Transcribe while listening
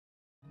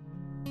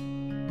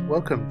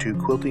Welcome to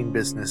Quilting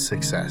Business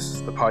Success,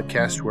 the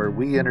podcast where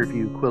we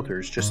interview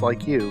quilters just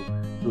like you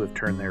who have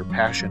turned their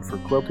passion for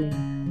quilting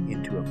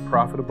into a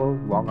profitable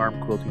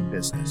long-arm quilting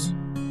business.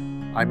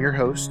 I'm your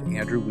host,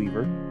 Andrew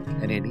Weaver,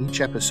 and in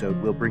each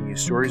episode we'll bring you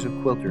stories of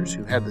quilters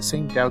who had the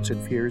same doubts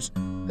and fears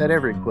that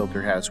every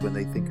quilter has when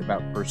they think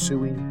about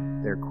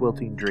pursuing their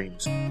quilting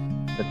dreams.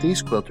 But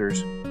these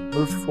quilters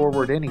moved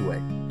forward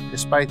anyway,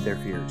 despite their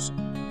fears,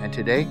 and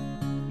today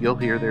you'll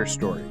hear their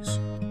stories.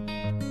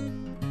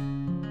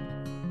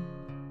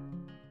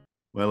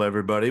 Well,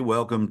 everybody,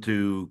 welcome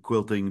to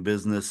Quilting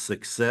Business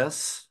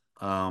Success.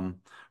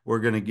 We're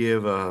going to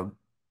give a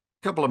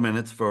couple of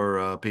minutes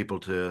for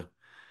people to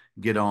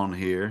get on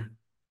here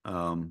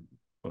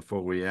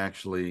before we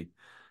actually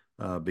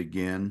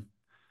begin.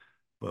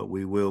 But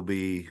we will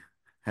be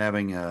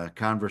having a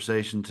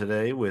conversation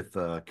today with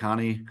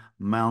Connie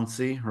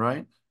Mounsey,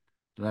 right?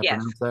 Did I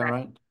pronounce that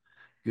right?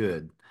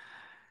 Good.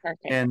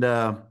 Perfect.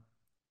 And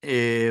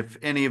if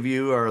any of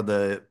you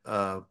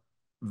are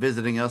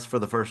visiting us for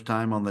the first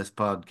time on this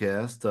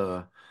podcast,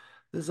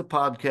 this is a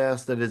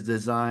podcast that is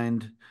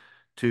designed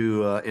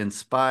to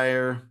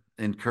inspire,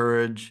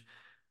 encourage,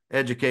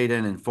 educate,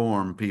 and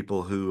inform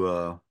people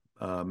who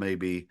may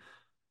be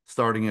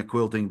starting a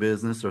quilting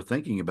business or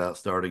thinking about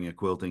starting a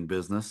quilting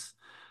business,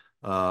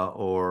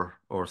 or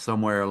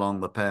somewhere along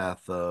the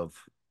path of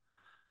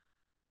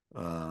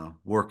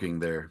working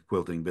their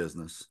quilting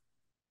business.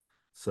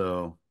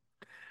 So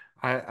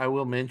I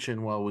will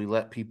mention while we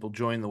let people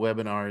join the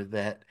webinar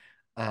that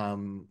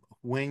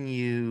when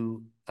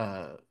you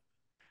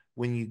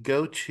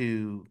go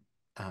to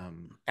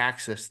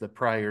access the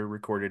prior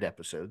recorded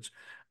episodes,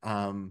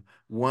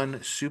 one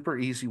super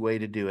easy way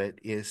to do it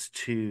is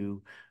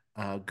to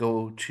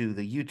go to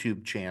the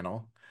YouTube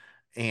channel.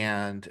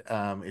 And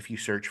if you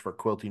search for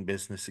Quilting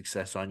Business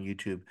Success on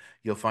YouTube,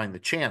 you'll find the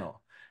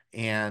channel.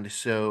 And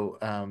so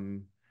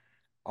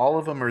all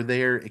of them are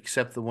there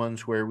except the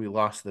ones where we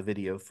lost the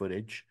video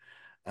footage.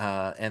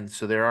 And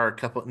so there are a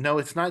couple. No,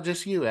 it's not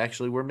just you.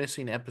 Actually, we're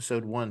missing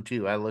episode 1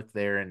 too. I looked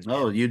there and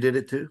you did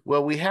it too?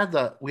 Well, we had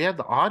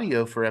the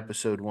audio for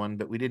episode 1,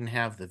 but we didn't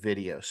have the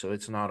video, so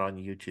it's not on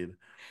YouTube.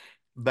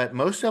 But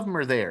most of them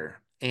are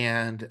there.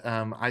 And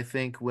I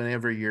think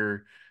whenever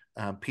you're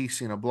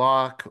piecing a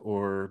block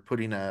or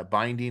putting a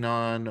binding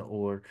on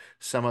or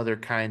some other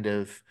kind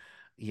of,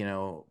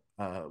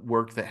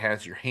 work that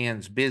has your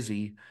hands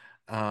busy,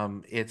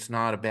 it's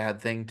not a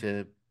bad thing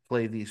to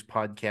play these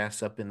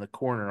podcasts up in the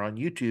corner on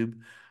YouTube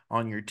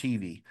on your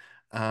TV.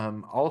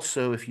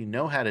 Also, if you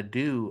know how to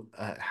do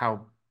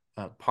how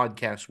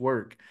podcasts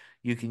work,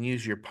 you can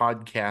use your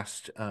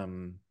podcast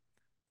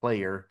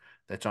player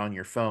that's on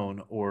your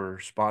phone or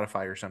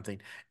Spotify or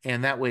something.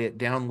 And that way it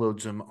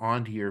downloads them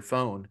onto your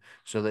phone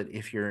so that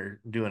if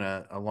you're doing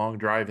a long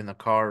drive in the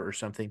car or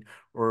something,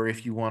 or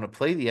if you want to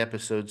play the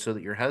episode so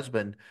that your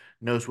husband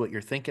knows what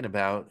you're thinking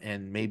about,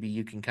 and maybe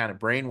you can kind of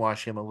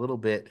brainwash him a little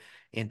bit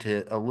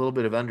into a little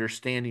bit of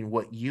understanding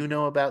what you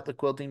know about the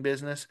quilting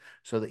business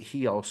so that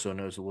he also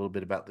knows a little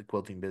bit about the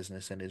quilting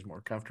business and is more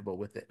comfortable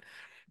with it.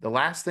 The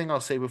last thing I'll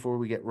say before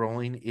we get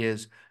rolling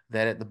is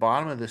that at the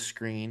bottom of the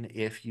screen,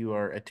 if you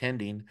are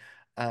attending,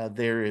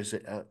 there is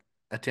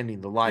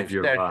attending the live if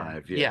you're session.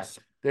 live, yes.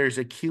 Yeah, there's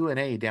a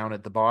Q&A down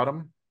at the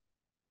bottom,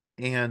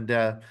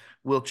 and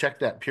we'll check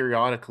that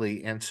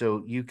periodically. And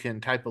so you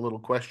can type a little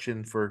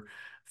question for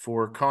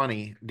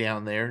Connie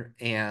down there,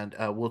 and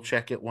we'll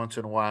check it once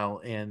in a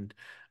while and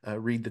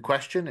read the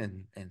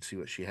question and see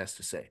what she has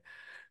to say.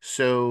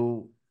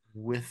 So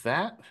with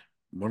that,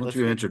 why don't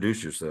you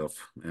introduce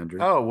yourself, Andrew?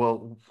 Oh,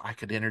 well, I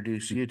could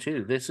introduce you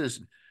too. This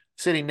is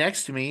sitting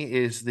next to me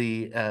is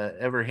the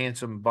ever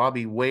handsome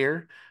Bobby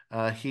Ware.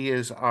 He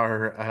is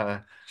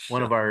our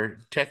one of our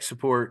tech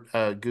support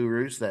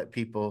gurus that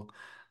people.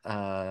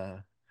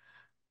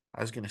 I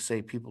was going to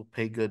say people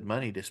pay good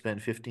money to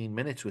spend 15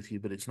 minutes with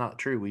you, but it's not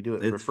true. We do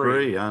it for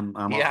free.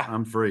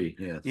 I'm free.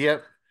 Yes.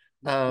 Yep.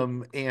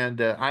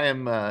 And I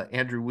am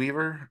Andrew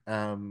Weaver.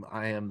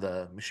 I am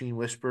the machine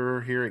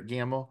whisperer here at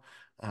Gamble.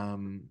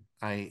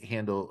 I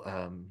handle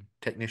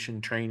technician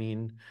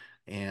training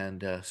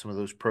and some of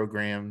those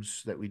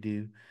programs that we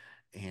do.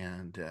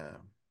 And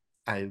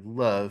I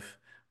love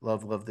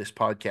this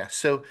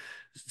podcast.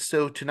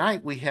 So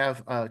tonight we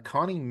have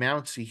Connie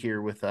Mounsey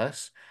here with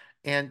us.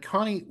 And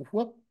Connie,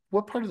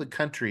 what part of the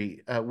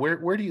country,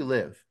 where do you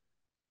live?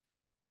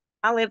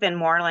 I live in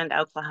Moreland,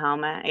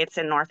 Oklahoma. It's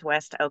in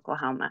northwest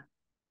Oklahoma.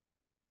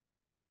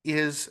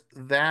 Is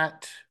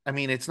that, I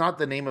mean, it's not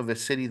the name of a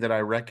city that I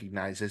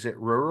recognize. Is it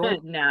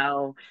rural?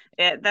 No,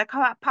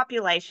 the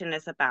population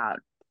is about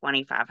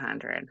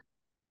 2,500.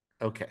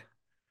 Okay.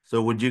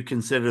 So would you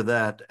consider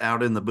that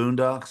out in the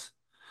boondocks?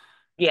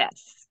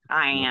 Yes,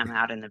 I am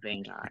out in the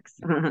boondocks.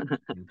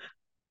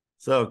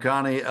 So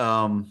Connie,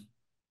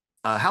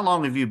 how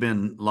long have you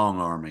been long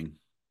arming?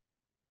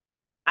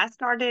 I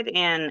started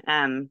in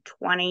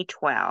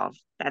 2012.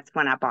 That's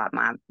when I bought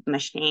my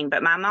machine,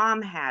 but my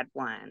mom had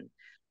one,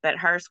 but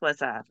hers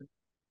was a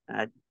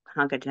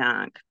hunk of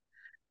junk,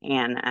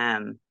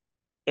 and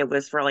it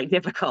was really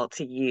difficult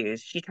to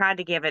use. She tried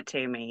to give it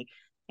to me,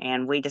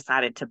 and we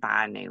decided to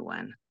buy a new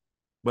one.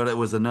 But it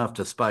was enough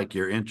to spike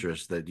your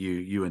interest that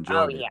you Oh,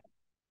 enjoyed it. yeah.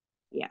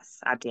 Yes,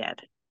 I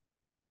did.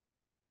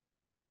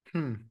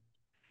 Hmm.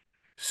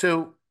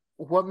 So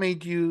what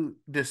made you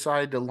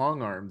decide to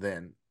long arm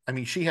then? I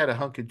mean, she had a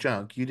hunk of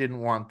junk. You didn't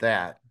want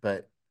that,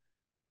 but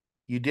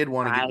you did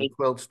want to get the Right.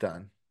 quilts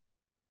done.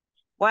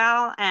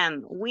 Well,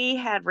 we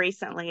had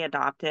recently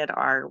adopted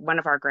our one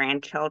of our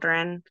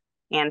grandchildren,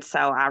 and so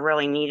I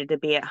really needed to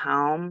be at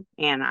home,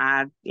 and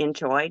I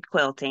enjoyed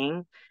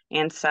quilting,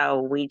 and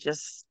so we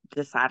just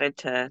decided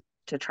to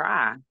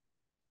try.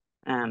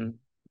 Um,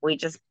 we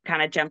just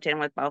kind of jumped in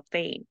with both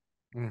feet.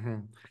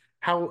 Hmm.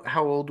 How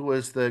old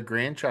was the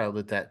grandchild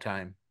at that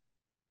time?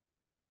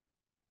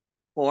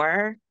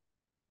 Or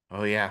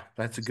Mm-hmm. Oh yeah,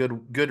 that's a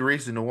good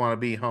reason to want to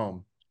be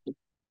home.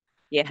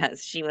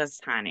 yes, she was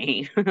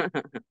tiny.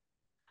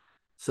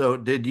 So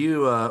did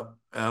you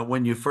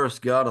when you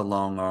first got a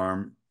long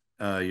arm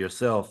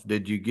yourself,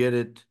 did you get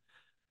it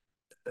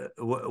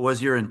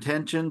was your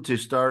intention to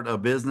start a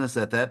business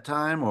at that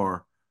time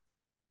or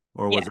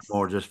was it Yes.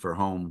 more just for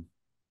home?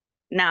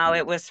 No,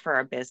 it was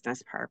for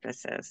business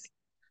purposes.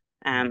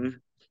 Mhm.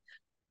 Um,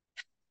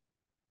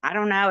 I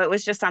don't know. It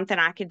was just something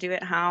I could do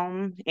at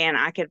home and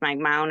I could make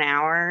my own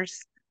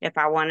hours. If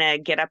I want to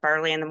get up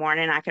early in the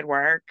morning, I could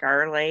work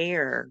early,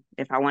 or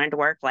if I wanted to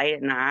work late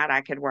at night,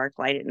 I could work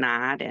late at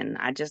night. And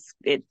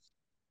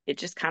it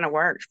just kind of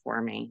worked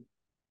for me.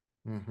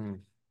 Mhm.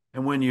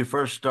 And when you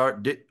first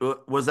start,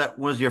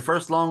 was your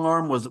first long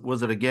arm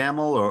was it a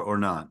Gamble or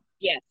not?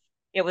 Yes,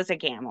 it was a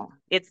Gamble.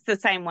 It's the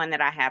same one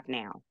that I have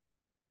now.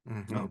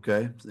 Mhm.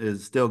 Okay,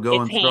 it's still It's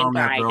going hand strong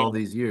after all guided.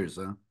 these years,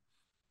 huh?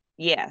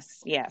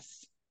 Yes,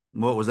 yes.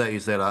 What was that you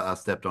said? I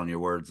stepped on your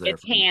words there.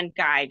 It's hand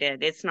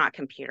guided. It's not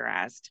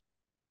computerized.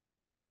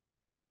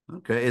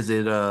 Okay, is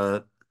it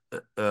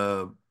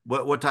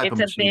what type of It's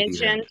a machine do you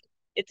have? Vision.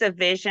 It's a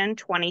Vision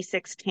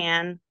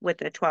 2610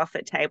 with a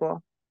 12-foot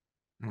table.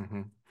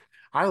 Mhm.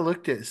 I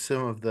looked at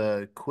some of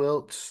the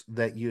quilts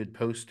that you had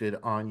posted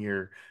on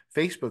your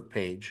Facebook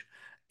page,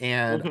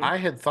 and Hmm. I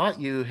had thought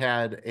you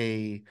had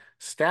a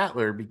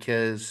Statler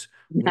because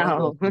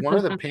No. one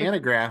of the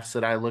pantographs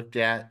that I looked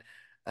at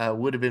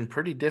would have been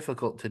pretty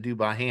difficult to do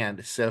by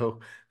hand.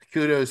 So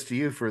kudos to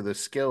you for the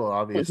skill,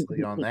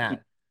 obviously, on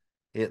that.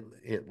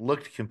 It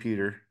looked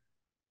computer.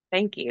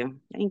 Thank you.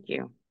 Thank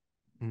you.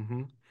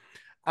 Hmm.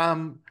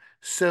 Um,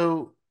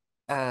 so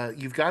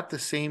you've got the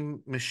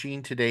same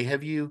machine today.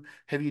 Have you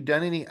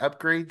done any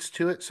upgrades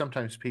to it?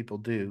 Sometimes people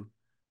do.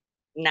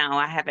 No,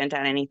 I haven't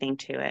done anything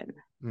to it.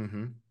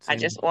 I Same.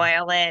 just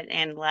oil it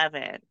and love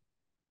it.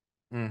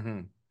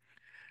 Hmm.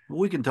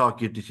 We can talk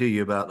to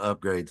you about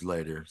upgrades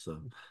later.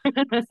 So,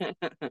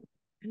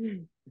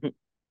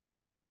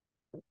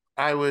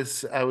 I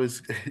was I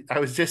was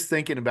just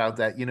thinking about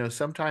that.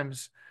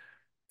 Sometimes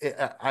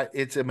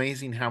it's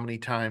amazing how many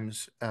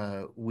times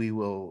we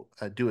will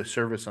do a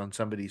service on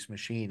somebody's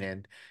machine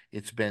and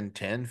it's been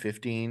 10,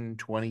 15,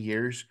 20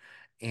 years.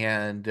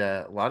 And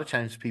a lot of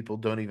times people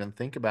don't even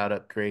think about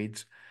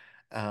upgrades.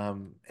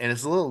 And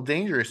it's a little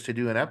dangerous to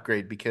do an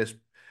upgrade because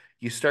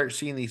you start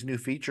seeing these new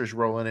features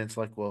roll in, and it's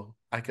like, well,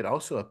 I could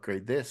also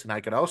upgrade this and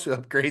I could also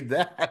upgrade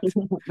that.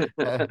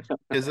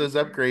 Because those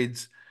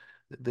upgrades,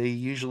 they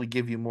usually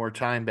give you more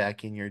time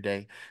back in your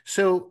day.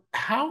 So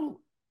how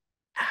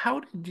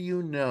did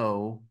you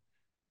know,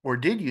 or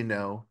did you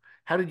know,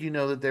 how did you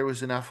know that there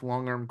was enough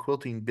long arm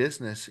quilting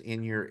business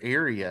in your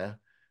area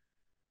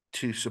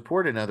to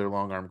support another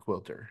long arm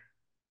quilter?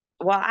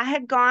 Well, I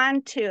had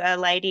gone to a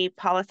lady,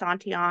 Paula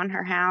Santion,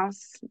 her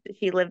house.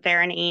 She lived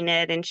there in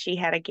Enid and she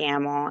had a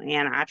Gamble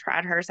and I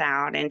tried hers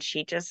out and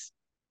she just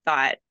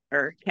thought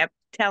or kept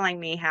telling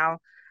me how,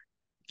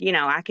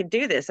 I could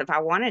do this if I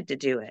wanted to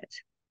do it.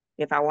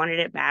 If I wanted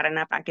it bad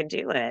enough, I could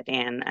do it.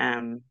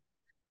 And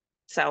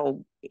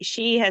so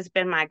she has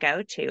been my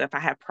go-to if I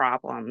have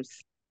problems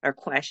or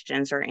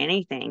questions or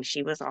anything.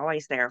 She was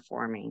always there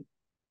for me.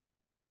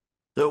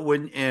 so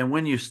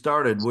when you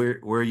started,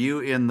 were you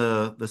in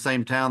the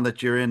same town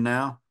that you're in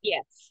now?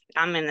 Yes,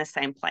 I'm in the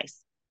same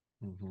place.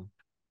 Mhm.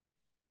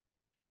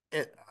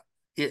 It,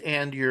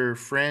 and your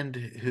friend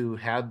who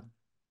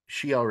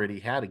she already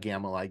had a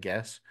Gamma, I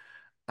guess.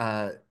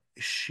 Uh,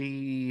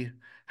 she,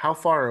 how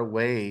far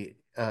away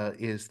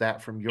is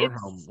that from your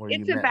home It's where you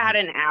it's met about her?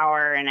 an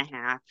hour and a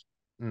half.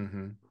 Hmm.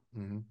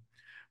 Hmm.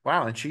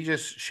 Wow, and she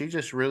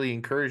just really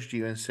encouraged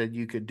you and said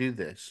you could do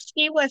this.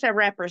 She was a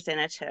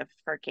representative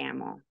for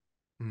Gamble.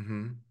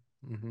 Hmm.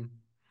 Hmm.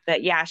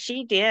 But yeah,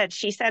 she did.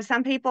 She said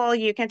some people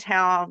you can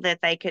tell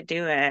that they could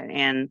do it,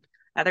 and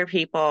other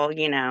people,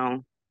 they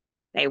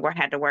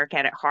had to work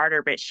at it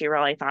harder, but she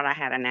really thought I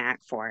had a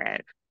knack for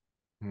it.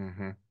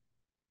 Hmm.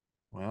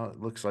 Well, it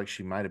looks like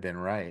she might have been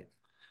right.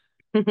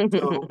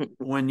 So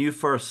when you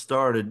first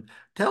started,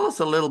 tell us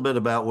a little bit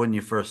about when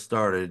you first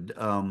started.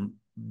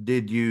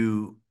 Did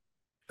you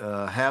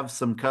have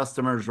some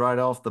customers right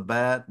off the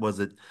bat? Was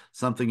it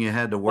something you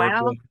had to work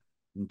Well, with?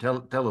 And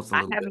tell us a I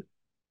little have bit.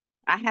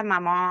 I have my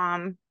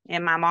mom,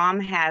 and my mom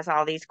has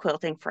all these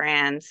quilting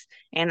friends,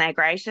 and they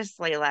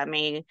graciously let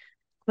me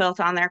quilt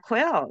on their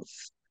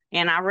quilts.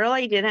 And I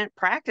really didn't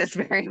practice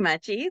very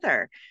much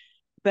either.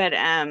 But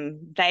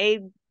they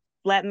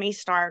let me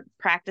start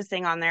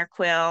practicing on their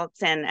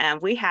quilts.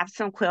 And we have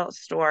some quilt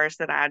stores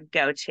that I'd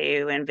go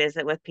to and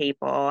visit with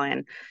people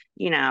and,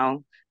 you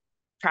know,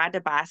 tried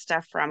to buy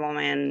stuff from them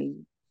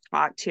and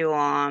talk to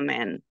them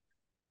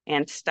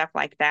and stuff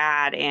like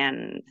that.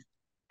 And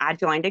I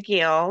joined a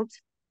guild,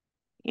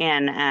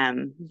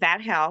 and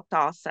that helped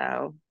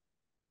also.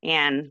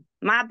 And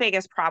my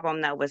biggest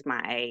problem though was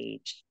my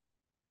age.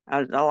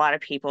 A lot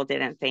of people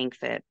didn't think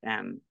that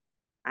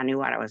I knew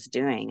what I was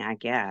doing, I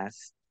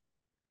guess.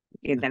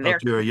 I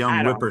thought you were a young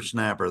I don't,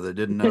 whippersnapper that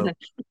didn't know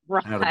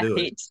how to do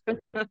it.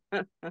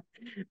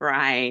 right.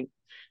 Right.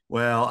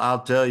 Well,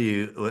 I'll tell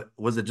you,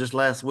 was it just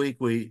last week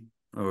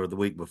or the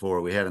week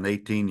before, we had an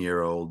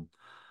 18-year-old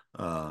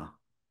uh,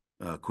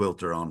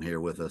 quilter on here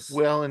with us.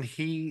 Well, and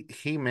he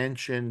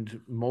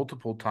mentioned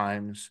multiple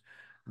times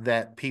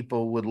that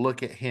people would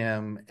look at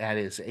him at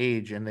his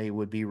age and they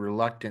would be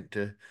reluctant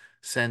to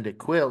send a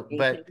quilt,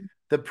 but Mhm.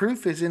 the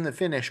proof is in the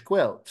finished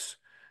quilts.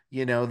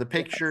 You know, the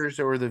Yes. pictures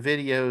or the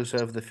videos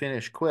of the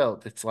finished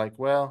quilt. It's like,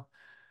 well,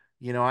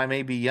 you know, I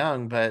may be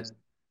young, but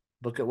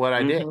look at what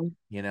I did, Hmm.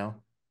 you know.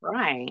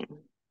 Right.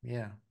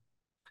 Yeah.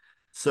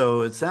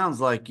 So it sounds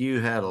like you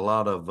had a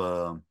lot of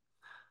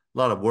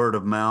word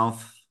of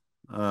mouth.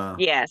 Uh,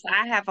 Yes,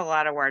 I have a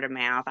lot of word of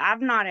mouth.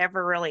 I've not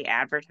ever really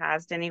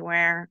advertised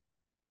anywhere,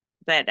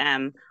 but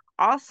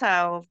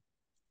also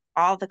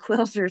all the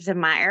quilters in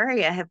my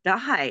area have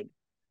died.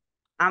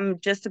 I'm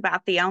just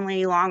about the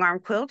only long arm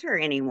quilter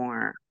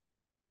anymore.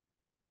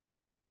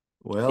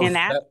 well, And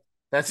That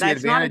that's the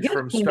that's not a advantage good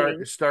from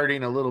thing.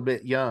 starting a little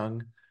bit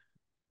young.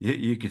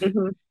 you can,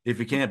 Mhm. if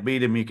you can't beat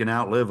them, you can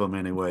outlive them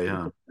anyway,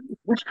 huh?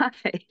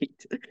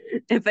 Right.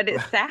 But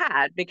it's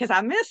sad because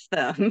I miss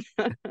them.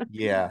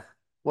 Yeah.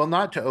 Well,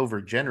 not to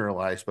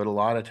overgeneralize, but a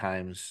lot of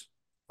times,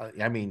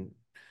 I mean,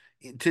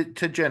 to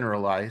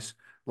generalize,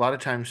 a lot of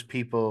times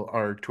people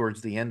are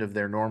towards the end of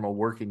their normal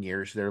working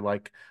years. They're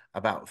like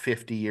about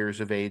 50 years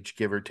of age,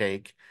 give or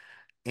take.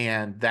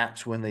 And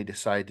that's when they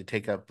decide to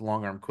take up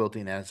long arm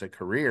quilting as a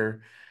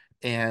career.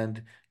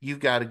 And you've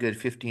got a good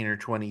 15 or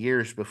 20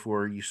 years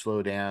before you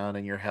slow down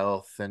and your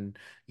health and,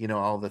 you know,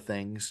 all the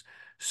things.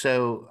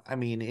 So, I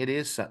mean,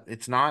 it's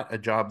not a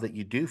job that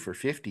you do for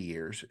 50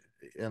 years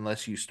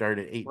unless you start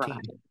at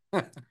 18.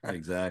 Right.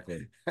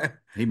 Exactly.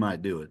 He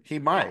might do it. He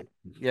Yeah. might.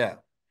 Yeah.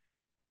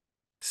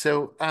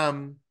 So,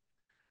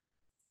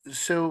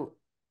 so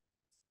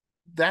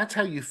that's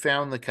how you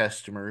found the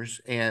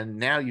customers, and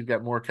now you've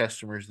got more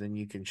customers than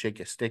you can shake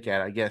a stick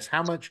at, I guess.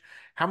 How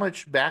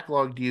much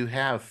backlog do you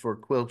have for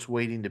quilts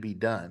waiting to be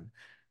done?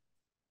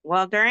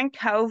 Well, during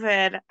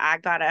COVID, I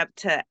got up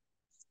to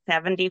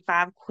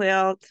 75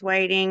 quilts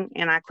waiting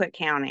and I quit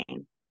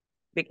counting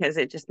because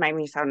it just made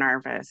me so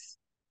nervous.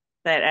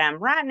 But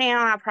right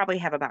now, I probably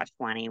have about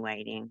 20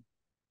 waiting.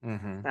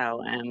 Mm-hmm.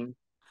 So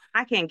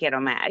I can get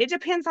them out. It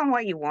depends on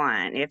what you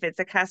want. If it's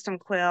a custom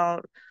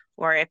quilt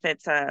or if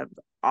it's a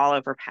all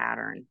over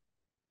pattern.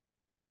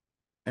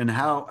 And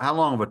how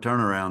long of a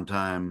turnaround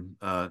time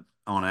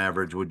on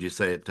average would you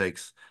say it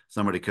takes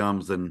somebody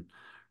comes and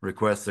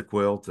requests a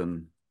quilt,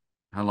 and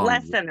how long?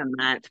 Less than a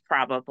month,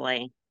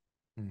 probably,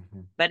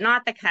 Mm-hmm. but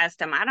not the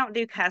custom. I don't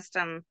do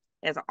custom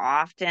as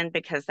often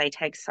because they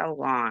take so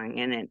long,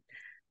 and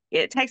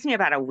it takes me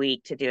about a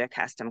week to do a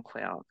custom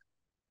quilt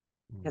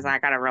because Mm-hmm. I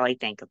got to really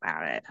think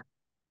about it.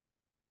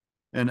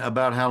 And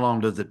about how long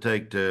does it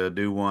take to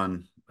do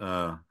one?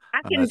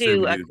 I I can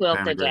assume do you a do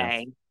quilt a panographs.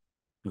 day,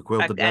 A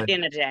quilt a day?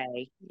 in a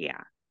day.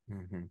 Yeah.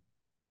 Mm-hmm.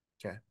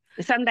 Okay.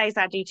 Some days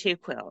I do two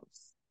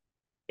quilts.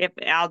 If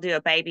I'll do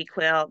a baby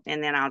quilt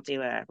and then I'll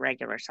do a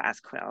regular size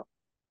quilt.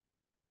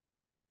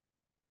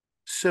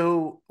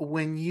 So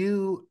when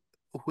you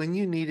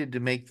needed to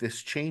make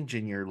this change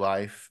in your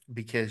life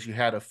because you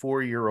had a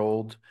 4-year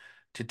old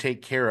to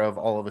take care of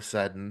all of a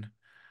sudden,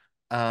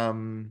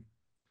 um,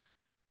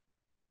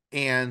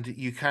 and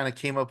you kind of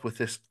came up with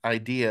this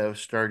idea of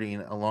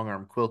starting a long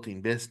arm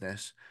quilting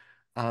business,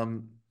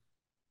 um,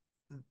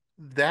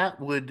 that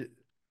would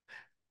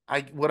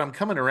I what I'm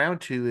coming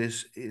around to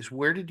is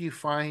where did you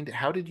find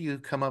how did you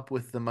come up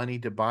with the money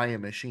to buy a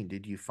machine?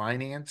 Did you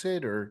finance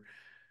it or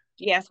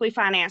Yes, we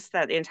financed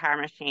the entire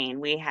machine.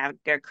 We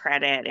have good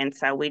credit, and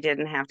so we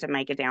didn't have to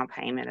make a down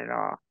payment at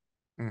all.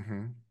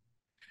 hmm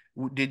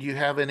did you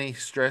have any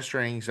stress or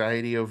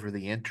anxiety over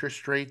the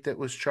interest rate that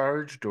was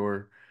charged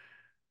or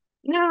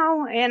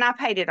No, and I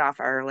paid it off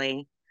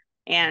early.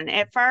 And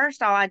at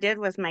first, all I did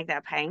was make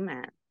that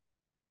payment,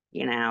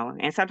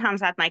 and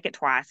sometimes I'd make it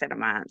twice in a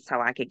month so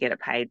I could get it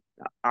paid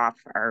off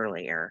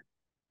earlier.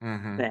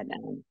 hmm But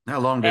How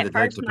long did at it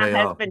take first, to my pay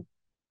off? husband,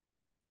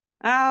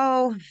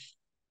 oh,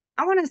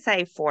 I want to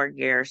say 4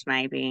 years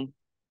maybe.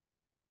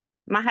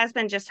 My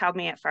husband just told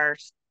me at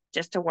first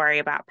just to worry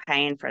about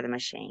paying for the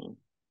machine,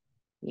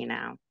 you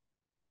know,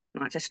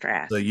 not to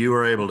So stress. you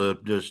were able to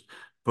just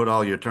put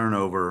all your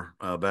turnover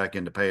back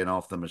into paying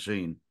off the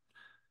machine.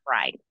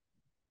 Right.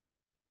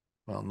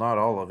 well, not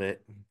all of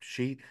it.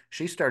 She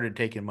started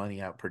taking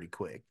money out pretty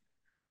quick.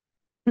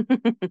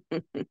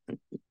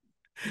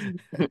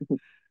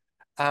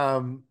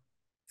 Um,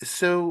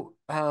 so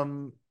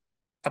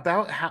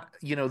about how,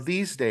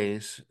 these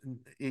days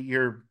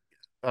you're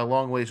a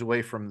long ways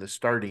away from the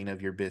starting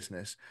of your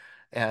business.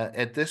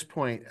 At this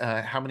point,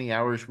 how many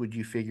hours would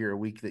you figure a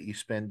week that you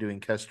spend doing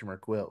customer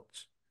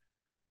quilts?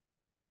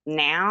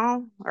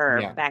 Now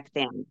or Yeah. back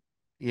then?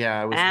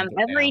 Yeah, I was thinking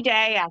Every now.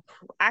 day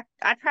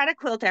I try to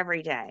quilt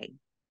every day.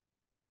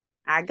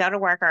 I go to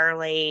work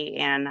early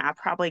and I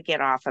probably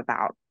get off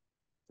about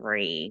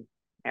 3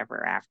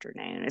 every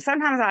afternoon. And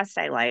sometimes I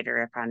stay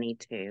later if I need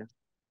to.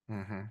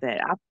 Hmm. But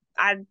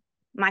I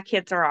my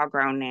kids are all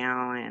grown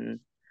now and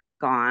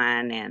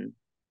gone, and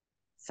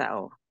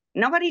so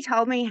nobody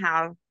told me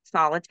how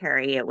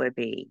solitary it would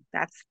be.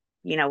 That's,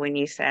 when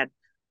you said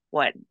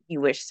what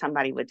you wish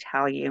somebody would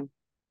tell you.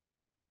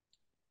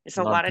 It's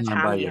A a lot lot of of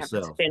time by time you have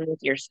to yourself. spend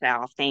with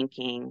yourself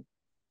thinking.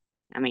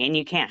 I mean, and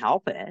you can't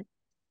help it.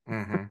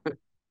 Hmm.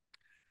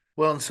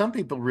 Well, and some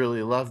people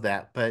really love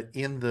that, but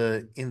in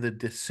the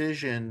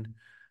decision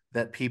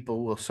that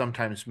people will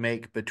sometimes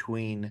make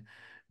between,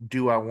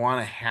 do I want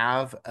to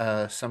have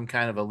some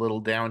kind of a little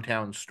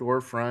downtown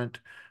storefront,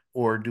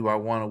 or do I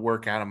want to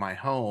work out of my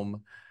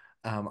home?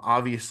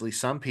 Obviously,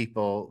 some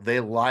people, they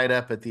light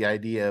up at the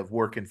idea of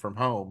working from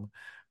home,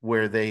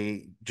 where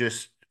they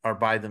just are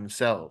by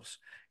themselves.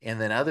 And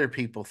then other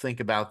people think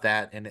about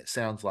that and it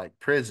sounds like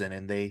prison,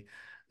 and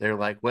they're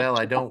like, well,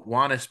 I don't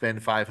want to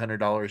spend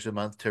 $500 a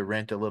month to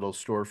rent a little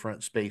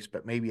storefront space,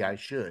 but maybe I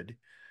should,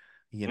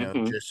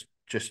 Hmm.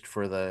 just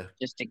for the.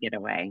 Just to get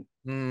away.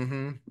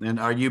 Mm-hmm. And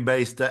are you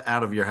based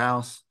out of your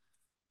house?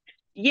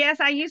 Yes,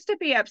 I used to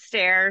be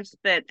upstairs,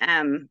 but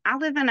I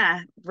live in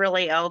a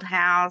really old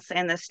house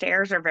and the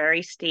stairs are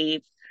very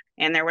steep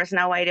and there was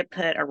no way to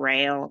put a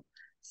rail.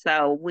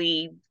 So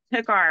we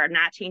took our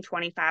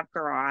 1925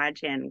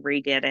 garage and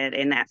redid it,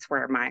 and that's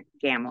where my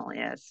gamble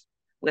is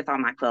with all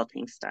my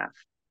quilting stuff.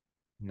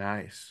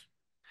 Nice.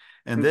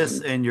 And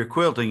Hmm. your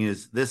quilting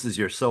this is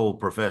your sole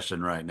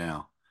profession right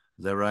now.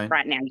 Is that right?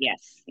 Right now,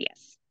 yes,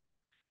 yes.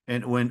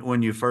 And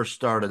when you first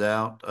started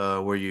out,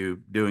 were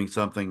you doing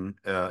something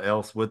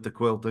else with the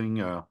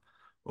quilting, I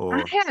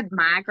or had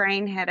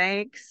migraine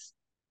headaches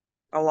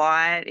a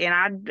lot,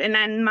 and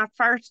then my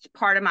first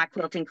part of my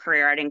quilting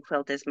career, I didn't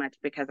quilt as much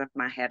because of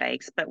my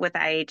headaches, but with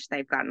age,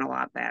 they've gotten a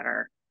lot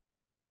better.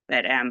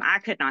 But I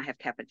could not have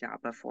kept a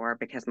job before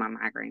because my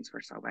migraines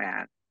were so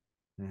bad.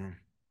 Mhm.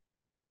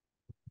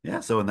 yeah?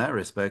 So in that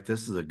respect,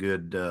 this is a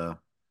good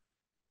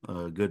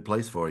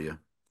place for you.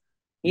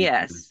 You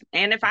can, Yes.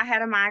 And if I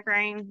had a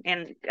migraine,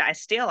 and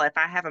if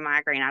I have a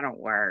migraine, I don't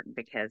work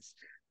because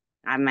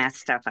I mess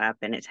stuff up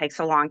and it takes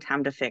a long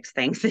time to fix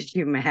things that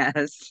you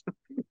mess.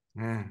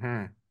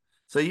 Mhm.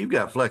 so you've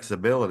got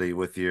flexibility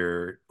with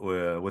your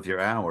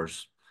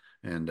hours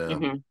and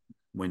Hmm.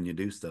 when you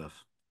do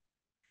stuff.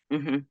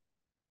 Hmm.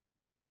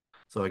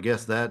 So I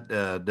guess that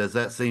does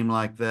that seem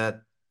like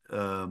that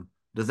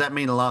does that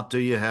mean a lot to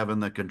you having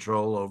the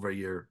control over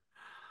your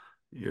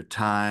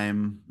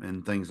time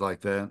and things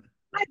like that?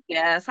 I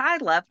guess I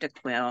love to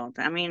quilt.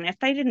 I mean, if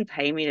they didn't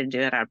pay me to do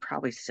it, I'd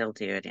probably still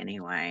do it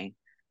anyway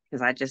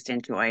because I just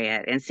enjoy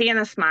it. And seeing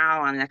the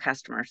smile on the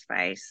customer's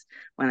face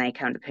when they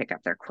come to pick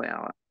up their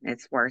quilt,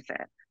 it's worth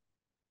it.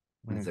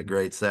 It's a Mhm.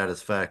 great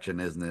satisfaction,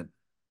 isn't it?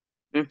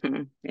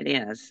 It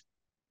is.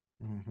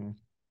 Mhm.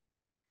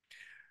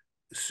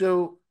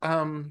 So,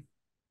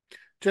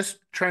 just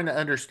trying to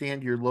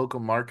understand your local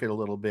market a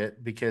little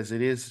bit, because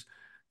it is,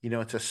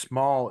 it's a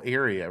small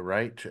area,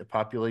 right? A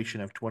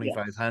population of Yes.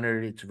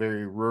 2,500. It's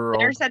very rural.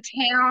 There's a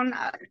town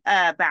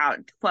about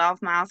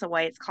 12 miles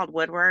away. It's called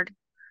Woodward,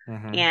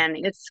 Hmm. and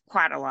it's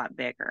quite a lot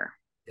bigger.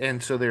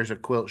 And so there's a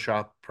quilt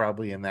shop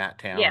probably in that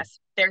town. Yes,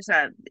 there's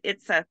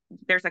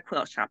a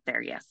quilt shop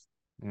there. Yes.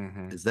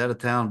 Hmm. Is that a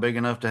town big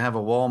enough to have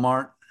a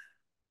Walmart?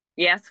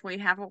 Yes, we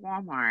have a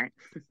Walmart.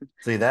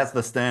 See, that's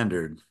the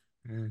standard.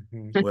 Hmm.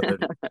 Whether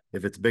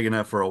if it's big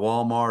enough for a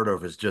Walmart or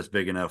if it's just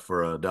big enough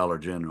for a Dollar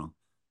General.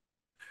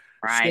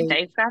 Right. So,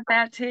 They've got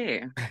that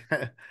too.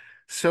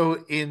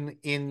 so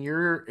in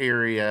your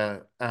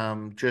area,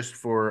 just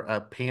for a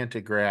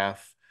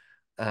pantograph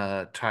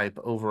type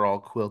overall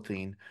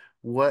quilting,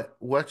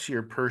 what's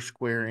your per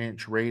square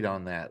inch rate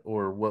on that,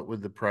 or what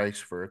would the price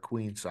for a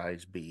queen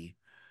size be?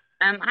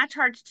 I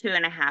charge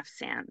 2.5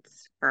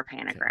 cents for a Okay.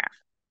 pantograph.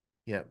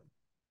 Yep.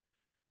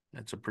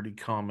 That's a pretty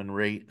common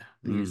rate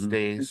these Hmm.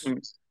 days. Hmm.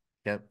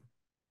 Yep.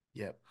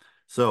 Yep.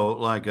 So,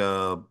 like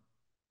a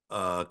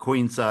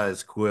queen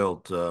size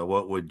quilt,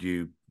 what would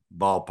you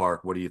ballpark?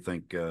 What do you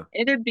think?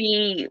 It'd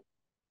be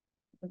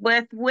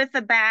with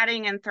the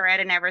batting and thread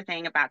and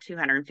everything about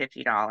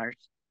 $250.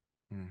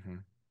 Hmm.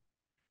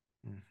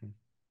 Hmm.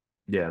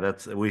 Yeah,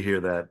 that's we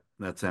hear that.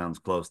 That sounds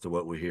close to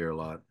what we hear a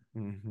lot.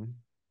 Hmm.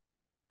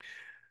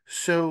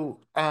 So,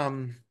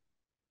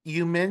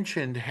 you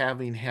mentioned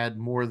having had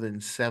more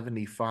than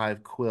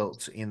 75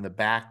 quilts in the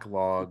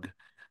backlog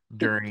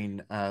during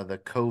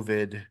the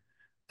COVID,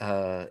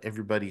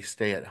 everybody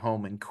stay at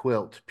home and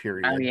quilt Oh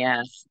period.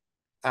 yes.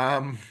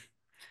 Um,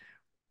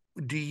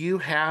 Do you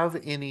have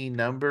any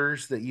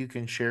numbers that you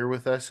can share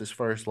with us as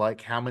far as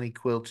like how many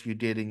quilts you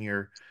did in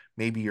your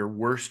maybe your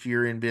worst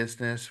year in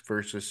business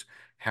versus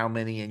how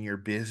many in your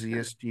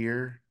busiest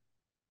year?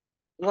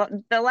 Well,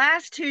 the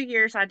last 2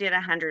 years I did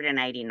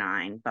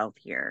 189 both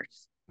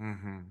years.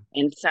 Mm-hmm.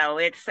 And so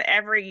it's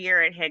every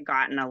year it had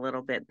gotten a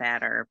little bit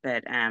better,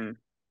 but I'm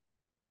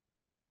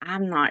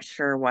not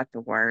sure what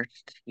the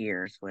worst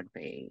years would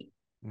be.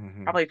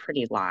 Mm-hmm. Probably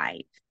pretty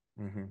light.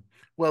 Mm-hmm.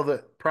 Well,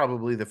 the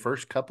probably the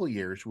first couple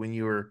years when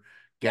you were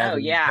Oh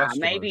gathering yeah, customers,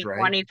 maybe right?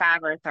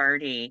 25 or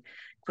 30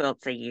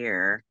 quilts a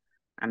year.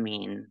 I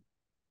mean,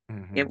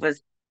 Mm-hmm. it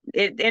was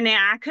it and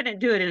I couldn't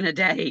do it in a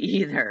day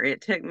either.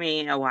 It took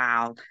me a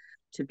while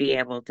to be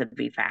able to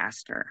be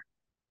faster.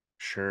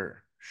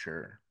 Sure,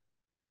 sure.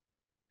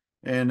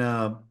 And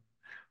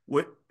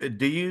what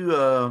do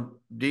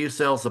you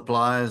sell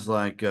supplies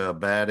like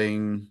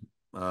batting,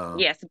 uh,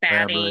 Yes,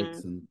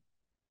 fabrics, batting, and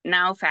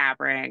no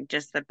fabric,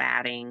 just the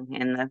batting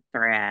and the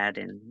thread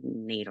and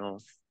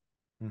needles.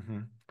 Mm-hmm.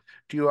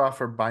 Do you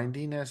offer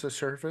binding as a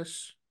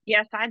service?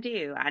 Yes, I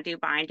do. I do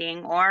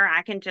binding, or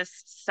I can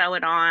just sew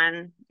it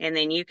on and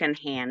then you can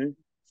hand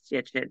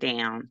stitch it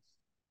down.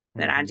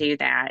 But I Mm-hmm. do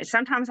that.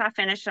 Sometimes I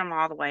finish them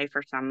all the way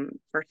for some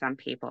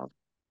people.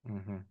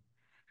 Mm-hmm.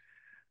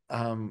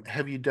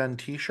 Have you done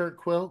t-shirt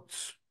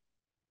quilts?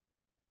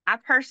 I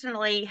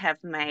personally have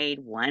made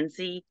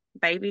onesie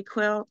baby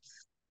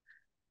quilts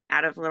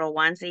out of little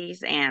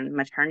onesies and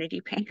maternity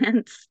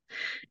pants,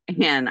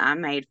 and I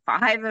made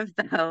five of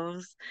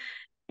those.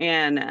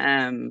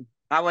 And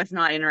I was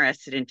not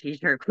interested in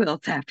t-shirt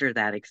quilts after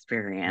that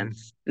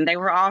experience. And they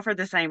were all for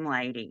the same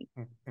lady.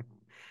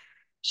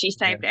 She Yeah.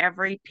 saved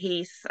every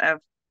piece of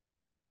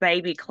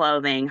baby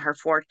clothing her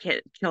four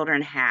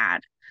children had.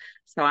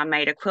 So I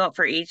made a quilt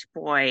for each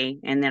boy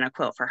and then a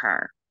quilt for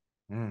her.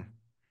 Mm.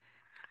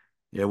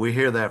 yeah, we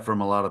hear that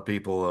from a lot of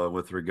people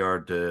with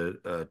regard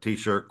to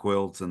t-shirt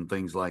quilts and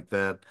things like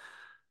that.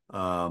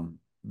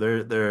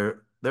 There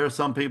are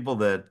some people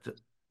that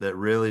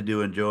really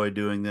do enjoy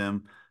doing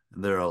them,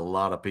 and there are a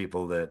lot of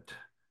people that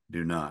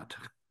do not.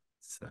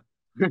 So,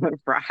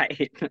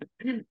 Right.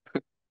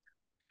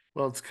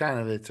 Well, it's kind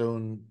of its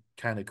own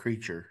kind of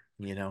creature,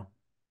 you know.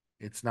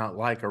 It's not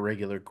like a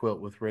regular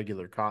quilt with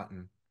regular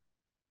cotton.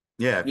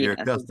 yeah, if you're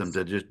Yes. accustomed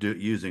to just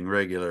using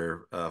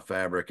regular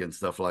fabric and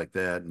stuff like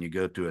that, and you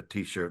go to a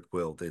t-shirt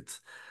quilt,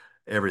 it's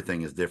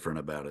everything is different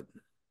about it.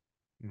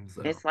 Mhm.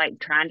 It's So, like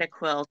trying to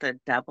quilt a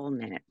double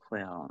knit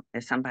quilt.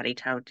 If somebody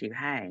told you,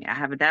 hey, I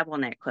have a double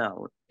knit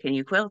quilt, can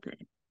you quilt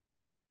it?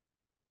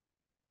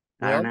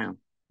 I don't Well, know.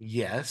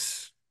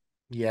 yes.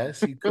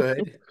 Yes, you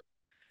could.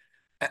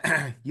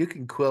 You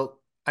can quilt.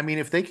 I mean,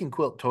 if they can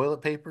quilt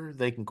toilet paper,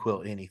 they can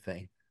quilt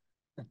anything.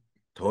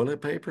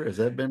 toilet paper, has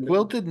that been done?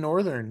 Quilted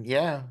Northern,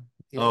 yeah.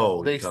 Yeah,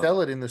 Oh, they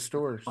sell it in the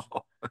stores.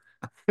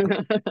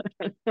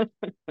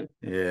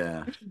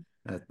 yeah,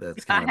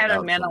 that's I kind of had a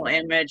mental outsold.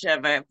 image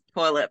of a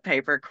toilet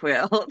paper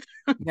quilt.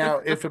 Now,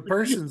 if a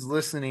person's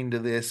listening to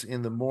this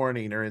in the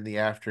morning or in the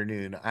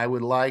afternoon, I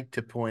would like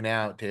to point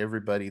out to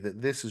everybody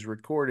that this is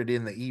recorded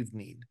in the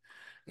evening.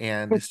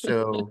 And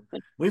so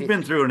We've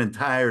been through an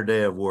entire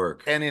day of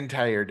work. an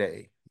entire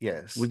day. We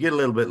Yes. get a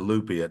little bit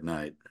loopy at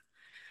night.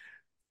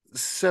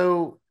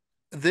 So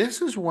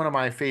this is one of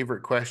my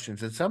favorite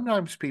questions. And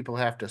sometimes people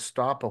have to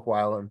stop a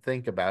while and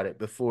think about it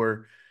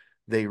before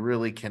they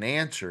really can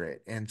answer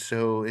it. And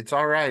so it's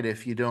all right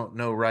if you don't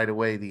know right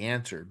away the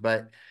answer.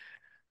 But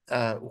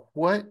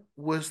what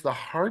was the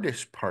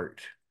hardest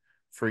part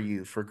for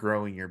you for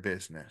growing your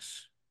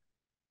business?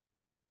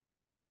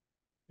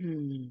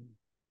 Hmm.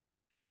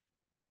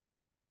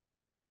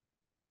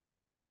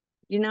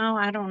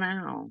 I don't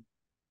know.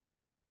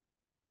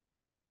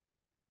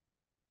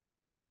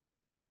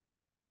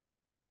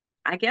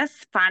 I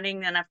guess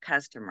finding enough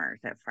customers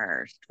at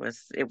first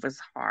was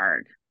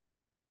hard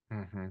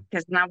Hmm.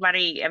 because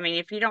nobody, I mean,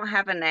 if you don't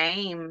have a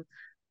name,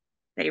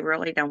 they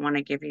really don't want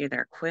to give you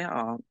their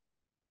quilt.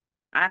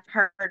 I've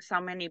heard so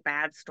many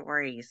bad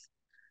stories,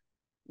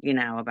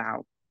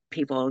 about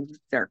people,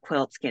 their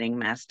quilts getting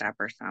messed up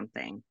or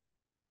something.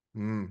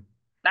 Mm,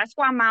 That's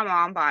why my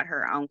mom bought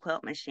her own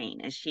quilt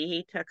machine, and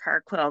she took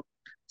her quilt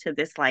to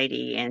this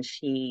lady and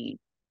she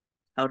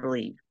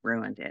totally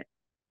ruined it.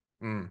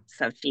 mm.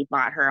 So she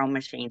bought her own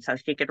machine so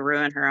she could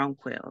ruin her own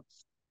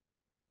quilts.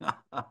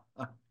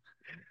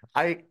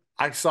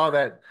 I saw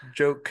that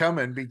joke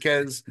coming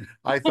because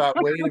I thought,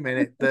 wait a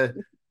minute,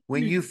 the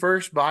when you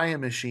first buy a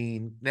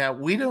machine, now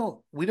we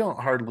don't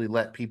hardly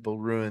let people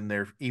ruin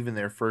their even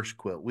their first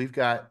quilt. We've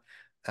got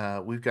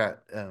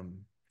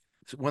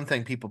so one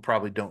thing people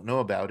probably don't know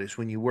about is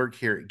when you work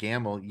here at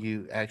Gamble,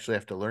 you actually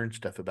have to learn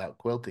stuff about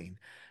quilting.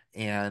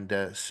 And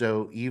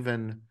so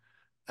even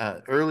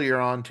earlier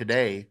on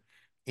today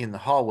in the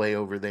hallway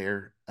over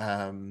there,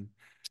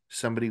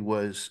 somebody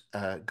was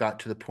got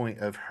to the point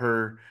of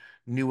her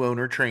new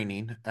owner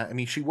training. I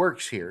mean, she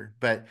works here,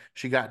 but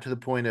she got to the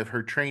point of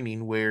her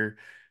training where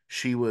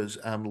she was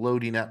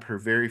loading up her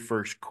very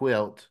first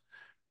quilt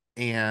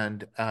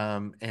and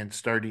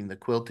starting the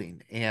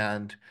quilting.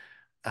 And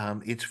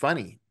it's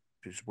funny.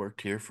 just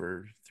worked here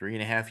for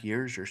 3.5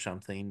 years or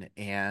something,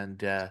 and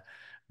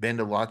been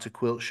to lots of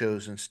quilt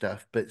shows and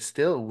stuff. But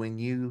still, when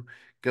you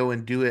go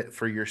and do it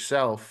for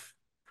yourself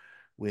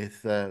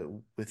with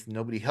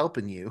nobody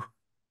helping you,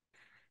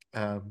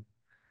 um,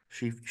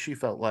 she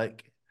felt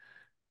like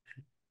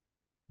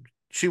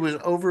she was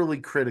overly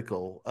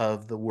critical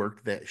of the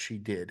work that she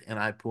did, and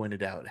I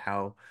pointed out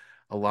how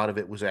a lot of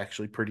it was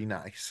actually pretty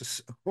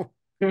nice.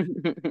 So,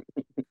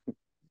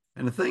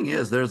 And the thing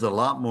is, there's a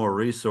lot more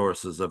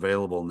resources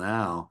available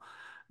now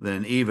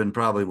than even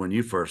probably when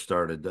you first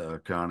started,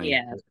 Connie.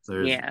 Yes,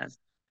 There's, yes.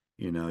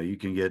 you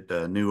can get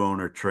new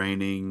owner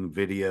training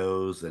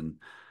videos and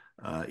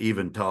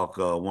even talk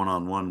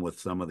one-on-one with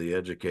some of the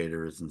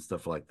educators and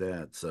stuff like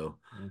that. So,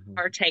 mhm,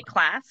 Or take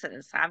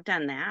classes. I've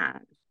done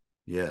that.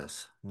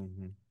 yes.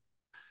 mhm.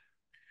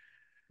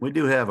 We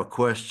do have a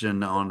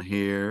question on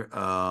here.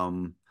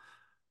 How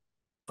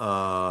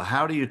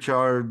do you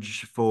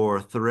charge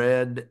for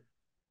thread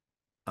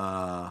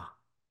uh,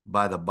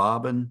 by the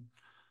bobbin?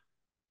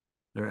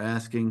 They're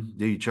asking,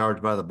 do you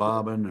charge by the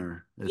bobbin,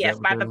 or is that Yes,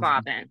 what by they're the asking?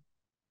 bobbin.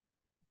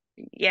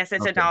 Yes,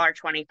 it's a Okay.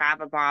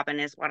 $1.25 a bobbin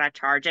is what I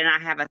charge, and I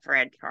have a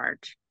thread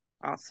charge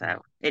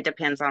also. It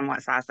depends on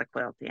what size the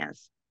quilt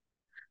is.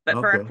 But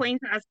for a Okay. queen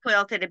size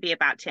quilt, it'd be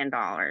about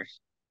 $10.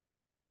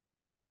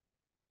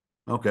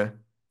 Okay.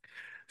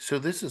 So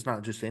this is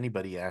not just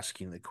anybody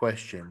asking the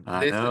question.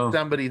 I This is know.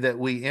 somebody that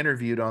we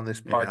interviewed on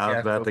this Yeah, I was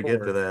podcast about to get to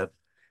before. that.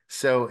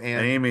 So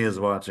Amy is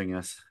watching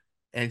us.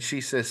 and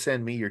she says,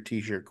 "Send me your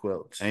t-shirt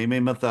quilts." Amy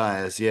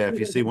Matthias. Yeah, if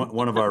you see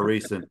one of our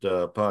recent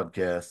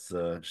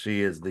podcasts,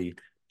 she is the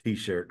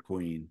t-shirt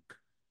queen.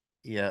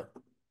 Yep.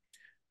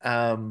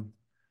 Um,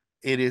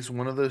 it is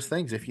one of those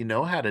things. If you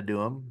know how to do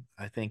them,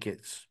 I think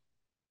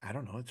I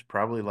don't know, it's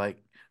probably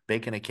like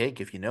baking a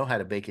cake. If you know how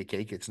to bake a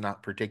cake, it's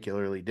not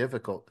particularly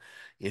difficult.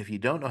 If you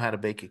don't know how to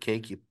bake a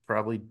cake, you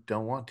probably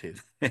don't want to.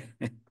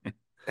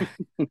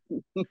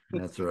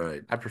 That's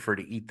right. I prefer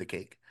to eat the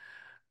cake.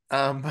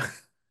 Um,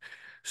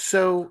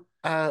 so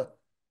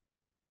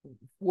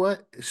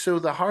so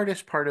the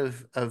hardest part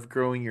of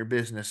growing your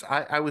business,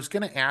 I was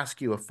going to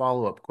ask you a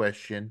follow-up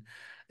question,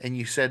 and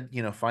you said,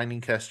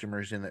 finding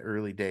customers in the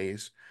early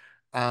days.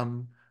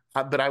 Um,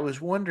 but I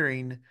was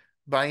wondering,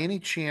 by any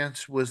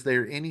chance, was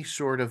there any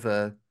sort of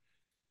a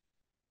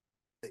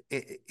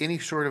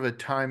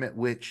time at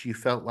which you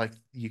felt like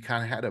you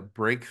kind of had a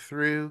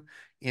breakthrough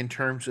in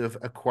terms of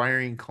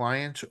acquiring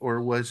clients,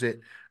 or was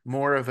it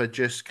more of a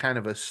just kind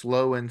of a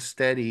slow and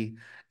steady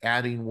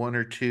adding one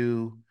or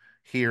two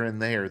here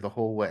and there the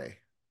whole way?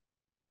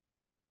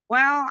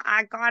 Well,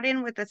 I got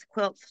in with this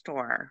quilt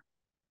store,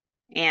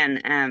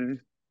 and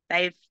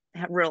they've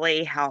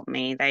really helped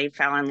me. They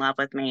fell in love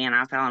with me, and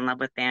I fell in love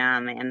with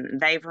them, and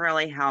they've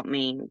really helped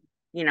me,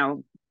 you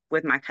know,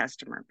 with my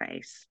customer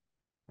base.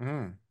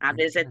 Mm, I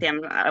visit okay.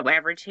 them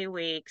every 2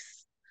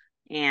 weeks,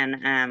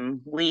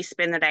 and we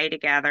spend the day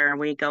together.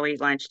 We go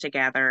eat lunch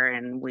together,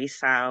 and we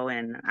sew,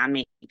 and I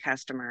meet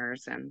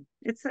customers, and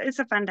it's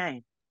a fun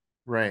day.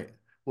 Right.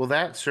 Well,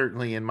 that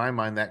certainly, in my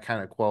mind, that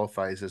kind of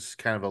qualifies as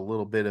kind of a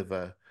little bit of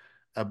a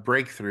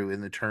breakthrough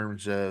in the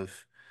terms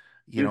of,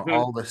 Hmm.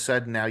 all of a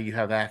sudden now you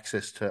have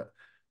access to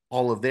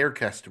all of their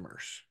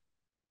customers.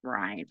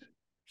 Right.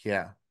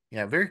 Yeah.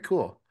 Yeah. Very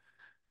cool.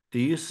 Do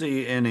you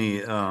see any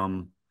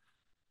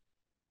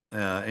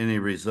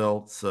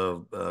results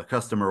of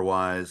customer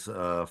wise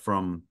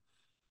from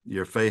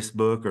your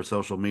Facebook or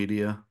social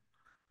media,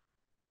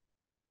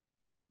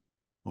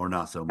 or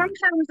not so much?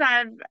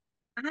 Sometimes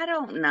I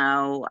don't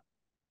know.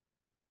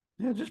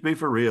 Yeah, just be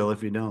for real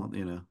if you don't,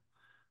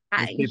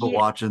 There's people Yeah,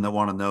 watching that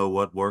want to know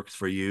what works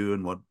for you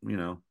and what.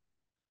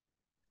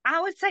 I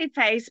would say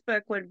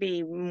Facebook would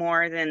be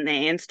more than the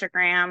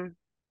Instagram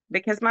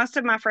because most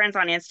of my friends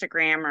on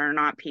Instagram are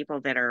not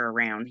people that are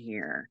around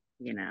here.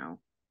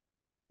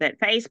 That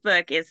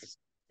Facebook is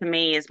to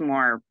me is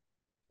more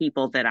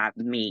people that I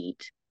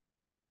meet.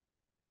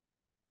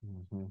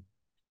 Mhm.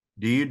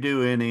 Do you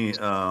do any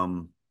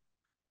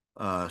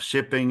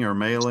shipping or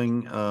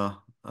mailing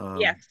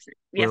Yes,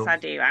 yes, I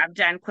quilts? do. I've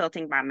done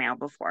quilting by mail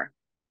before.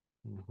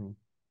 Mhm.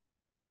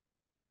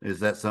 Is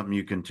that something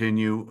you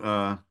continue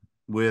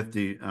with?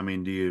 Do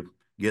you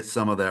get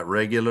some of that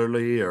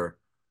regularly or?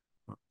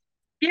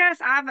 Yes,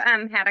 I've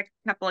had a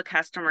couple of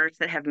customers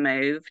that have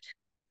moved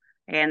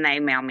and they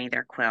mail me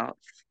their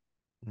quilts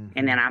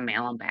and then Mhm. I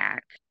mail them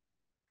back.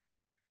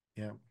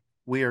 Yeah.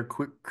 We are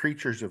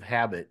creatures of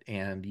habit,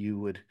 and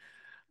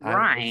I,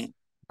 Right.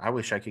 I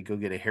wish I could go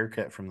get a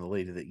haircut from the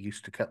lady that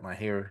used to cut my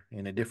hair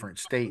in a different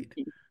state.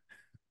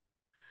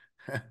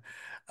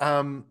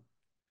 Um,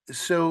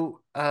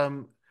 so,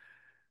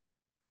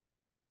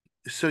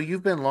 so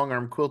you've been long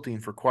arm quilting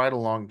for quite a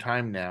long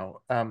time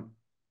now.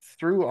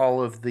 Through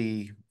all of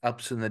the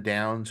ups and the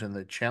downs and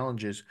the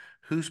challenges,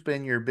 who's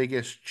been your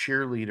biggest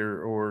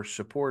cheerleader or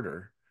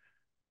supporter?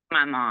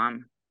 My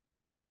mom.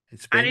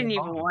 It's I been your didn't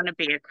even mom. want to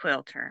be a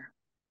quilter.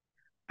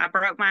 I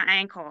broke my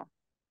ankle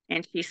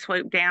and she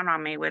swooped down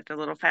on me with a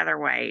little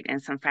featherweight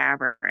and some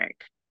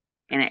fabric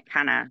and it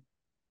kind of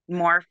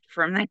morphed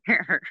from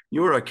there.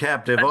 You were a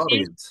captive So she's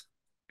audience.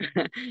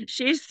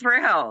 She's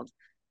thrilled.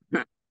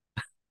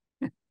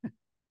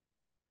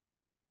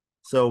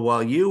 So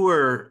while you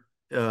were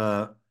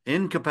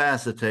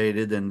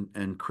incapacitated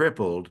and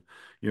crippled,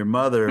 your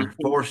mother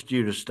forced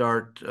you to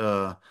start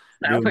So,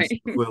 doing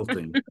some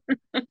quilting.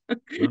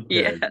 Okay,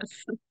 yes,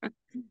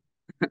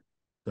 she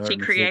starting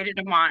to see. created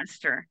a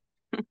monster.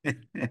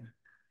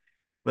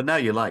 But now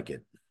you like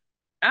it.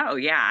 Oh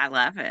yeah, I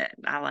love it.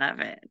 I love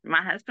it.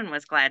 My husband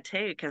was glad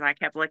too because I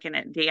kept looking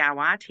at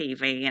DIY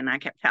TV and I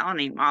kept telling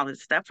him all the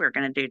stuff we were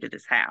going to do to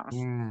this house.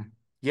 Mm.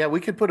 Yeah, we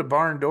could put a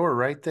barn door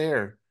right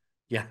there.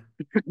 Yeah.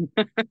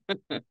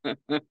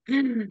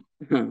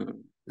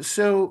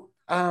 So,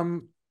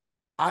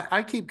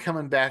 I keep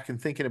coming back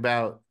and thinking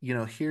about,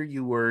 here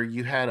you were,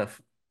 you had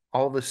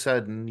all of a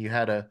sudden you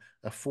had a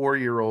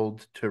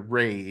 4-year-old to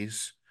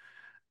raise,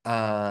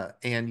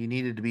 and you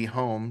needed to be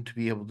home to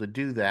be able to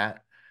do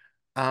that.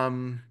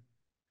 Um,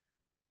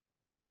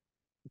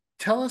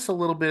 Tell us a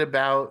little bit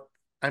about,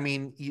 I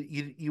mean,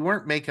 you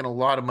weren't making a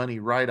lot of money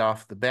right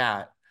off the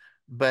bat,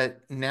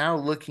 but now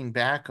looking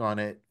back on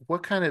it,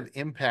 what kind of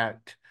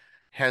impact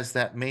has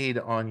that made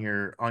on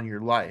your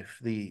life,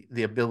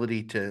 the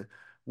ability to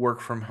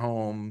work from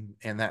home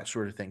and that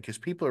sort of thing? Because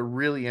people are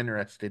really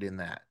interested in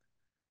that.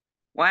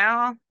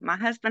 Well, my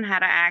husband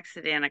had an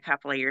accident a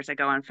couple of years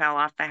ago and fell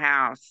off the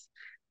house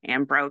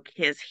and broke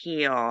his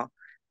heel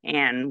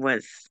and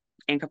was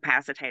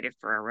incapacitated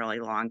for a really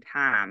long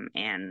time.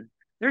 And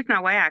there's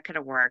no way I could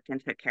have worked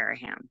and took care of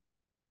him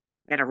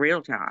at a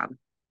real job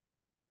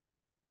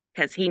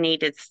because he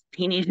needed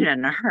a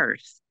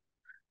nurse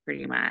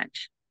pretty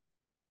much.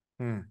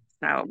 Hmm.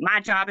 So my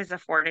job has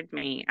afforded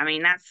me. I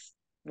mean, that's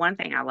one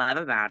thing I love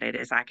about it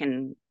is I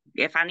can,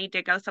 if I need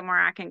to go somewhere,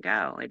 I can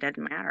go. It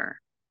doesn't matter.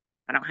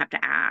 I don't have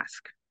to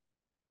ask.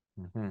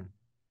 Hmm.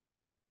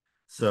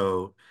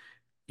 So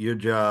your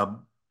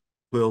job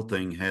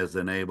quilting has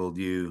enabled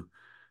you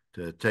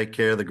to take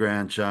care of the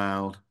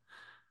grandchild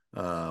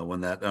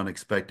when that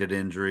unexpected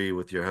injury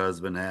with your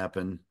husband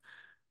happened,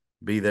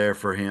 be there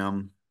for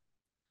him.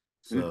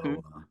 Hmm.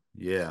 So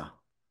yeah,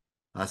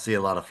 I see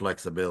a lot of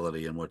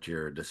flexibility in what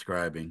you're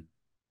describing.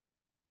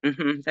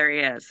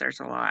 There is. There's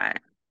a lot.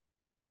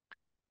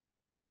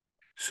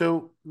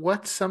 So,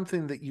 what's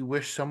something that you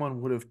wish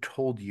someone would have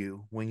told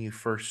you when you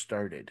first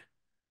started?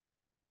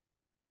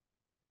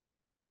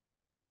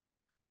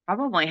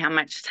 Probably how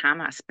much time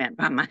I spent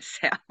by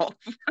myself.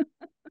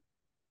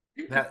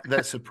 That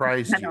I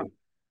surprised don't.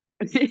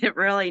 you. It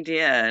really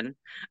did.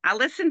 I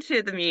listen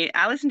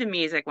to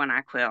music when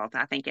I quilt.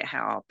 I think it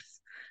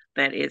helps.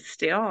 But it's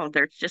still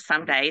there's just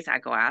some days I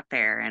go out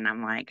there and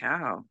I'm like,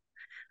 oh,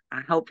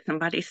 I hope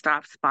somebody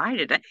stops by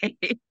today.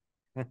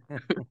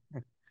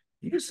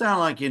 You sound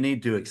like you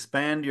need to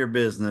expand your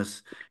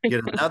business,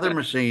 get another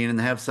machine,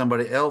 and have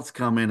somebody else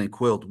come in and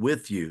quilt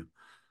with you.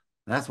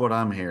 That's what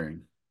I'm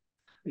hearing.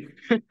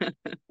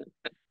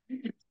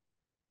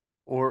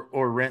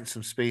 Or rent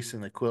some space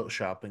in the quilt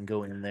shop and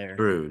go in there.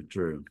 True,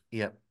 true.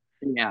 Yep.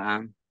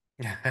 Yeah.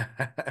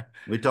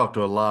 We talk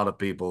to a lot of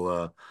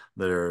people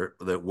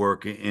that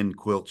work in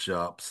quilt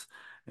shops,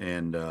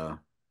 and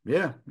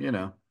yeah, you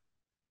know,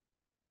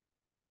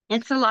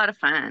 It's a lot of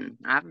fun.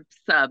 I've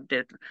subbed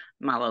at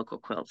my local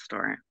quilt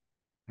store.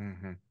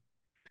 Hmm.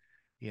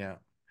 Yeah.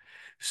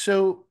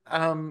 So,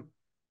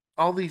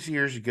 all these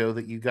years ago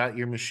that you got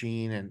your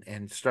machine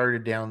and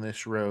started down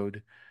this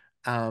road,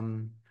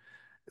 um,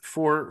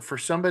 for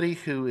somebody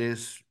who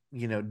is,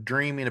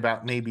 dreaming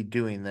about maybe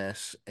doing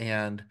this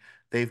and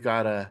they've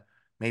got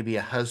maybe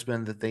a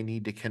husband that they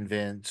need to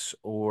convince,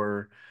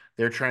 or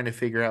they're trying to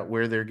figure out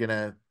where they're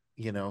gonna,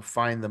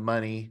 find the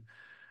money.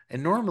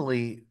 And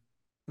normally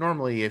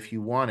if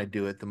you want to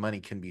do it, the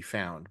money can be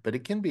found, but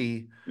it can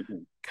be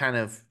Mhm. kind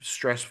of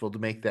stressful to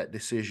make that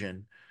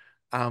decision.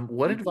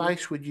 What Mhm.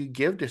 advice would you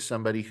give to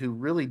somebody who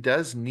really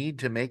does need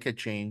to make a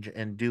change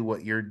and do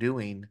what you're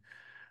doing?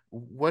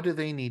 What do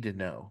they need to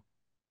know?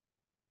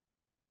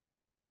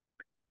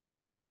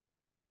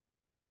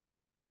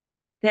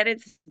 That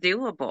it's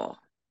doable.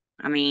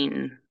 I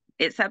mean,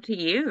 it's up to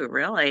you,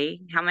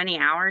 really, how many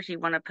hours you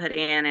want to put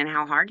in and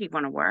how hard you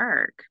want to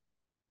work.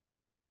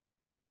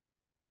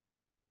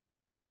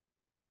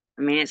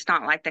 I mean, it's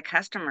not like the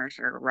customers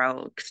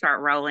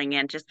start rolling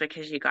in just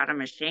because you got a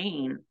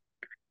machine.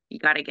 You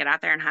got to get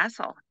out there and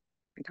hustle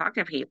and talk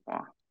to people.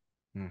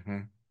 Hmm.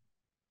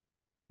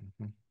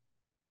 Hmm.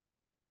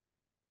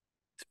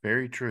 It's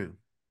very true.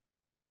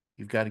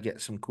 You've got to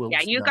get some Yeah,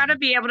 quilts you got to done.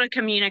 be able to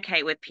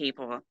communicate with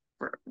people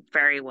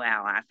very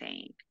well, I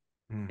think,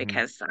 Hmm.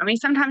 because I mean,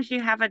 sometimes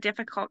you have a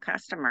difficult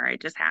customer.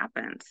 It just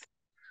happens.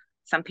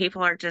 Some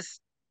people are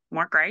just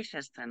more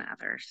gracious than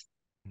others.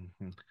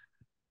 Hmm.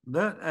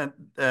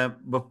 that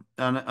but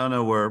I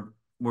know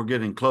we're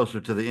getting closer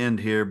to the end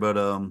here, but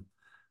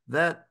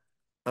that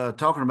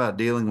talking about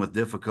dealing with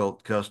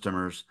difficult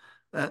customers,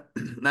 that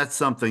that's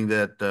something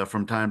that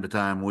from time to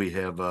time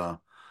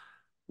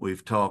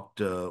we've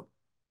talked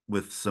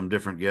with some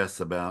different guests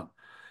about.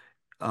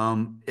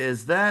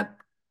 Is that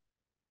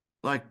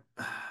like,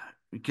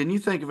 can you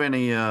think of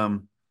any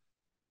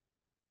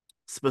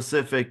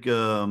specific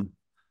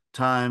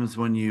times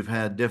when you've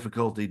had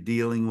difficulty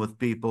dealing with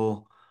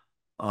people?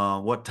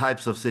 What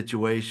types of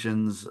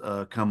situations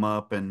come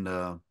up, and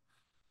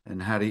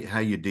how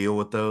you deal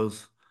with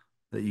those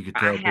that you could I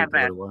tell have people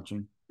that are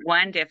watching?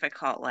 one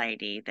difficult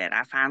lady that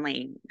I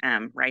finally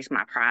raised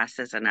my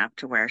prices enough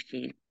to where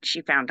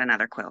she found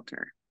another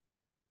quilter,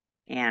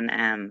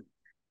 and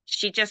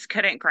she just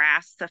couldn't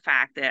grasp the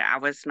fact that I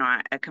was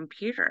not a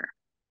computer.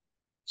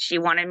 She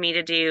wanted me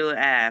to do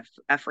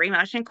a free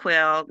motion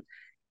quilt,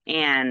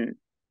 and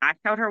I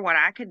told her what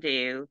I could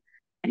do,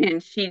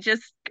 and she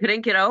just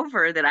couldn't get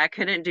over that I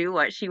couldn't do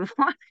what she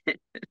wanted.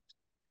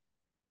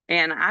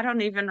 And I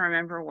don't even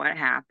remember what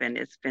happened.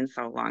 It's been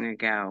so long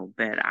ago,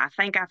 but I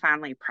think I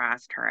finally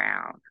priced her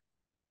out.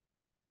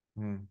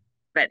 Hmm.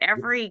 But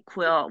every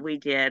quilt we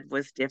did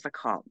was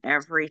difficult,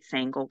 every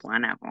single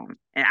one of them.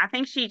 And I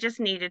think she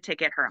just needed to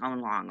get her own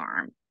long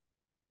arm.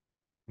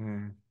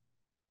 Hmm.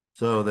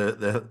 So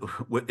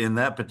in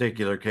that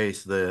particular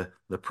case, the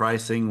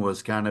pricing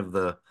was kind of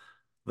the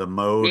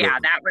mode Yeah,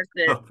 that was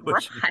the of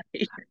pushing.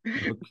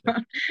 Okay.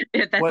 right.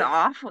 That's What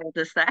awful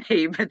to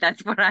say, but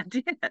that's what I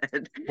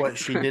did. what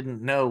she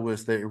didn't know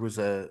was there was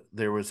a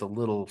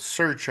little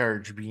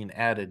surcharge being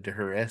added to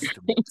her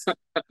estimates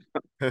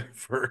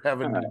for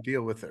having to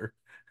deal with her.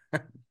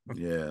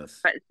 Yes.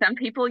 But some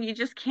people you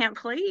just can't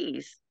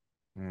please,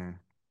 Mm,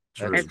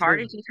 True. as that's hard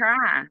true. as you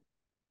try.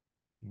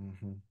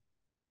 Hmm.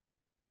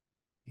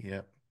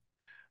 Yep.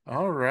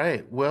 All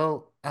right.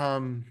 Well,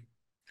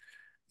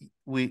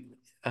 we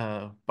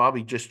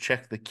Bobby just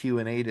checked the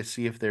Q&A to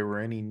see if there were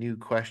any new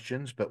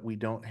questions, but we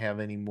don't have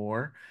any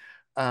more.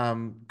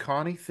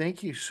 Connie,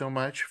 thank you so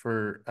much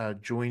for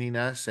joining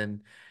us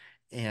and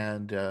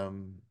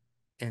um,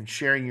 and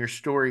sharing your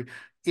story.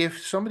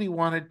 If somebody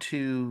wanted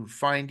to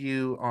find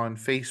you on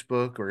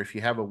Facebook, or if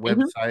you have a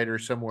Mhm. website or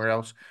somewhere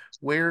else,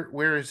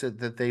 where is it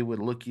that they would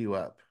look you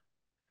up?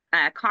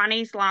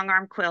 Connie's Long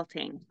Arm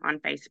Quilting on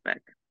Facebook.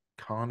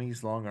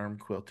 Connie's Long Arm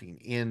Quilting.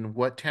 In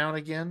what town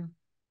again?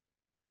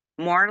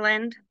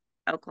 Moreland,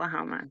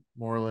 Oklahoma.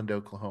 Moreland,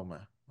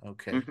 Oklahoma.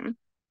 Okay. Hmm.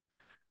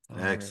 All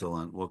right.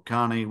 Excellent. Well,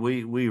 Connie,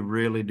 we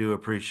really do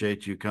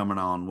appreciate you coming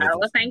on with Oh,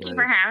 well, us thank you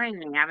for today. having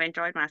me. I've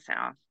enjoyed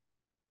myself.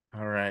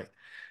 All right.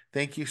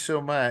 Thank you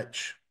so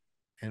much.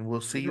 And we'll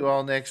see you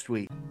all next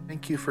week.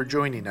 Thank you for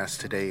joining us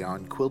today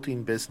on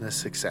Quilting Business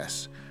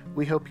Success.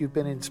 We hope you've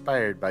been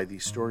inspired by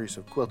these stories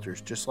of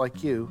quilters just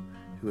like you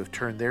who have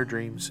turned their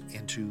dreams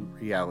into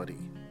reality.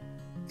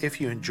 If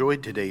you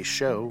enjoyed today's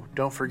show,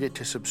 don't forget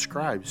to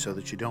subscribe so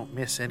that you don't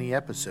miss any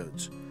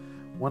episodes.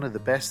 One of the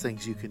best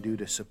things you can do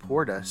to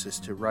support us is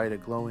to write a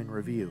glowing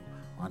review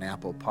on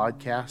Apple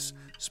Podcasts,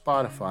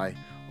 Spotify,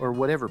 or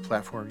whatever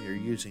platform you're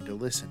using to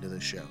listen to the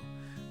show.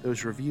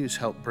 Those reviews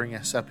help bring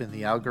us up in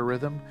the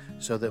algorithm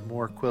so that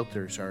more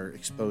quilters are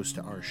exposed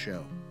to our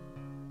show.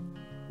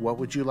 What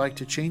would you like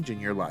to change in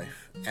your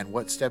life, and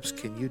what steps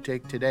can you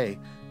take today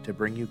to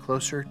bring you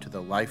closer to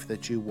the life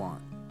that you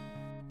want?